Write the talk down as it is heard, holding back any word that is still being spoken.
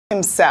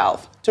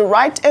himself to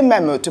write a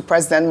memo to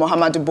President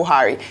Muhammadu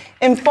Buhari,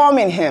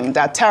 informing him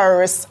that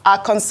terrorists are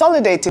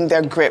consolidating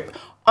their grip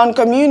on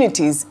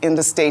communities in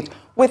the state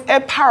with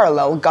a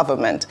parallel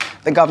government.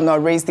 The governor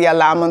raised the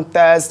alarm on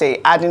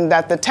Thursday, adding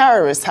that the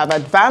terrorists have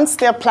advanced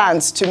their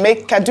plans to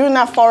make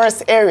Kaduna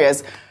forest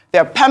areas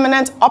their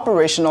permanent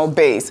operational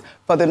base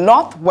for the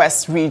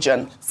Northwest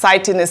region,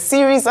 citing a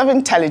series of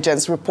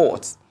intelligence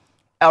reports.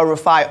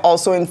 El-Rufai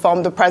also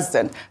informed the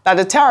president that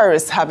the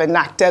terrorists have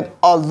enacted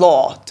a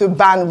law to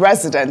ban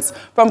residents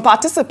from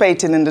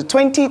participating in the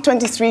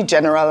 2023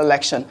 general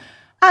election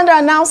and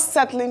are now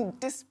settling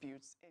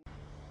disputes.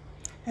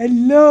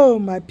 Hello,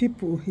 my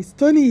people. It's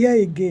Tony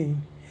here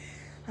again.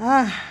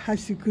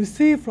 As you could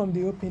see from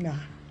the opener,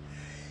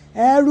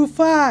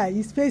 El-Rufai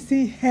is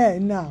facing hell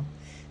now.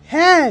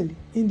 Hell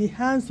in the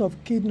hands of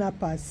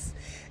kidnappers,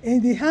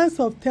 in the hands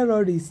of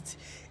terrorists,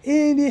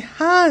 in the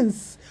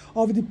hands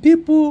of the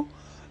people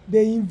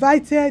they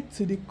invited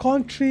to the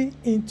country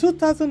in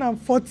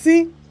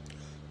 2014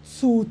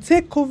 to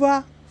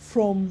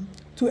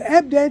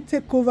help them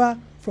take over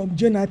from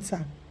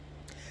Jonathan.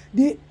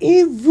 The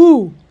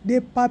evil they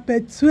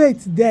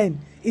perpetuate then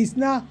is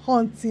now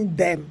haunting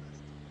them.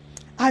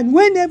 And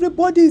when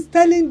everybody is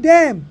telling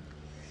them,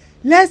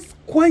 let's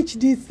quench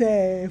this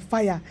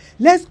fire,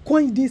 let's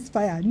quench this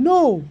fire.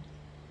 No,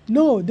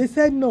 they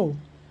said no.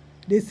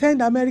 They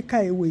send America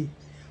away.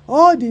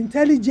 All the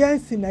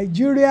intelligence in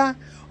Nigeria,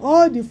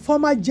 all the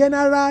former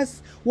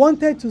generals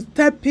wanted to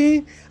step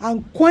in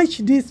and quench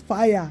this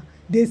fire.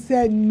 They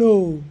said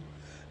no.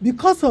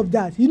 Because of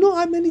that, you know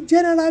how many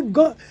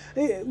generals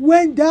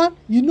went down?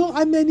 You know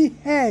how many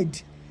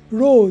head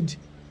rolled?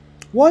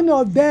 One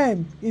of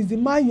them is the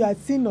man you are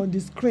seeing on the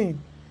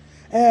screen,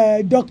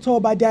 Dr.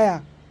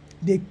 Obadiah.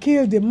 They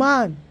killed the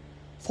man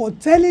for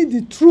telling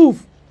the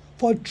truth,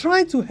 for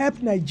trying to help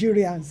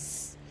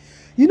Nigerians.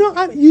 You know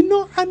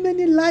how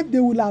many lives they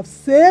will have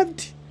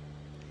saved?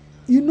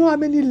 You know how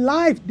many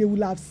lives they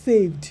will have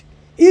saved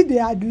if they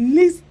had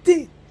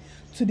listened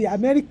to the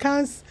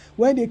Americans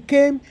when they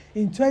came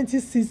in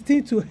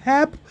 2016 to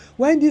help.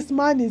 When this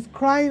man is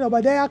crying,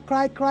 Obadiah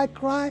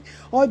cry,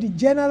 all the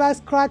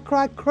generals cry,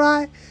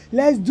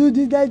 let's do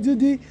this,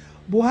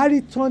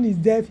 Buhari turned his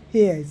deaf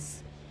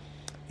ears.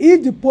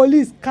 If the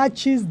police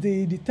catches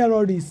the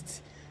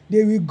terrorists,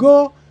 they will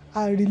go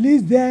and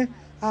release them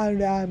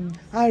and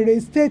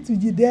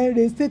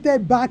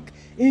reinstated back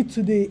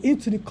into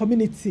the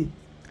community.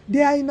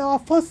 They are in our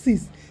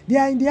forces. They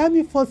are in the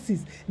army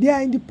forces. They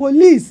are in the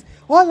police.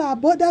 All our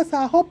borders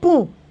are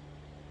open.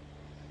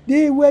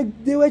 They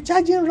were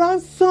charging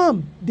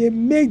ransom. They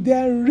made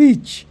them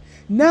rich.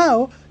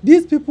 Now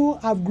these people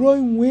have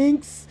growing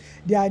wings.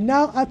 They are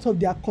now out of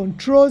their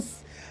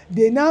controls.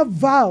 They now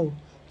vow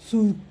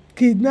to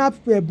kidnap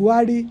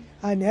Buhari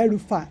and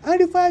El-Rufai.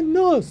 El-Rufai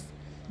knows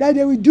that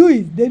they will do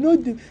it. They know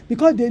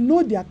because they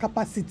know their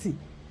capacity.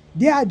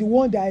 They are the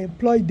one that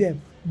employed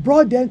them,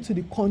 brought them to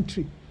the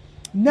country.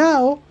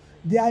 Now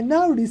they are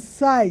now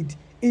reside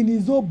in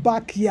his own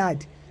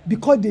backyard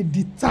because they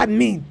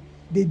determined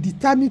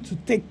to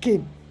take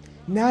him.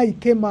 Now he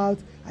came out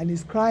and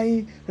is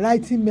crying,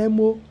 writing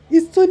memo.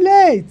 It's too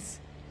late.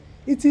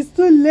 It is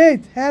too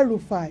late,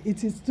 El-Rufai.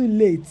 It is too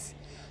late.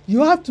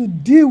 You have to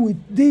deal with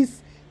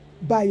this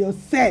by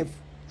yourself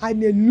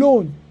and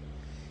alone.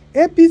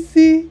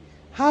 APC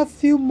have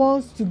few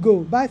months to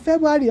go. By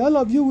February, all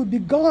of you will be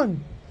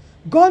gone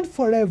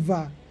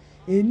forever.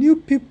 A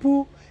new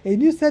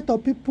set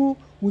of people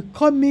will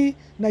come in.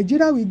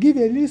 Nigeria will give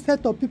a new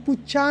set of people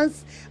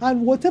chance,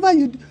 and whatever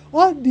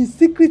all the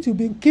secrets you've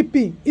been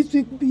keeping, it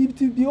will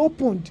be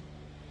opened.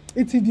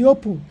 It will be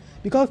open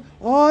because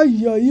all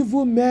your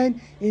evil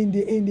men in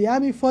the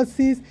army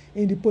forces,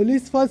 in the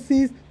police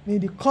forces, in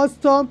the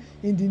custom,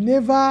 in the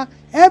naval,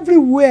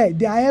 everywhere,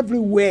 they are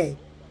everywhere.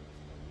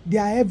 They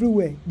are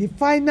everywhere. The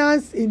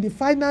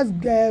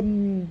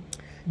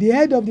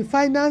head of the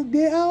finance,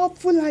 they are all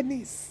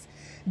Fulanis.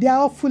 They are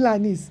all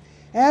Fulanis.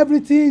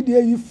 Everything,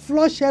 you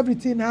flush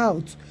everything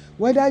out,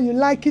 whether you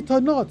like it or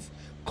not.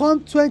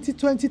 Come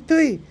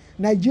 2023,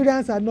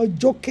 Nigerians are not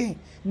joking.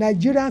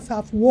 Nigerians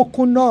have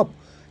woken up.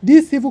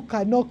 This evil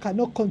cannot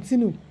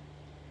continue.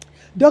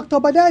 Dr.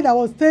 Obadiah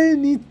was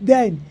saying it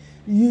then.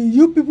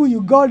 You people,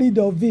 you got rid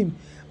of him.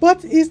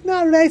 But he's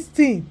not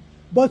resting.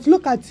 But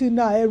look at you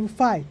now,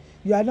 El-Rufai.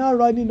 You are now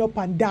running up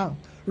and down,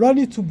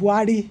 running to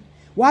Buhari.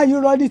 Why are you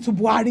running to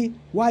Buhari?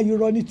 Why are you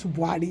running to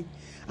Buhari?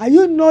 Are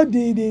you not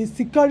the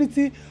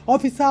security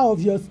officer of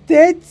your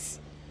state?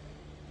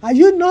 Are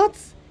you not?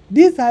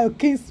 These are your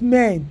king's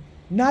men.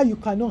 Now you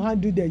cannot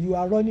handle them. You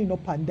are running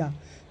up and down.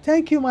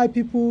 Thank you, my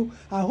people.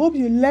 I hope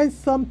you learned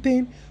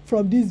something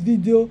from this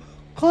video.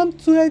 Come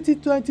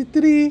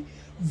 2023,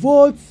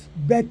 vote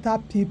better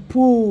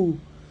people.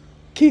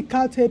 Kick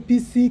out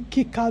APC,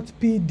 kick out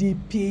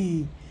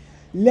PDP.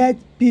 Let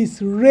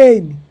peace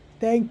reign.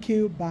 Thank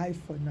you. Bye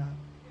for now.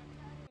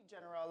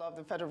 General of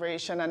the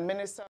Federation and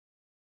Minister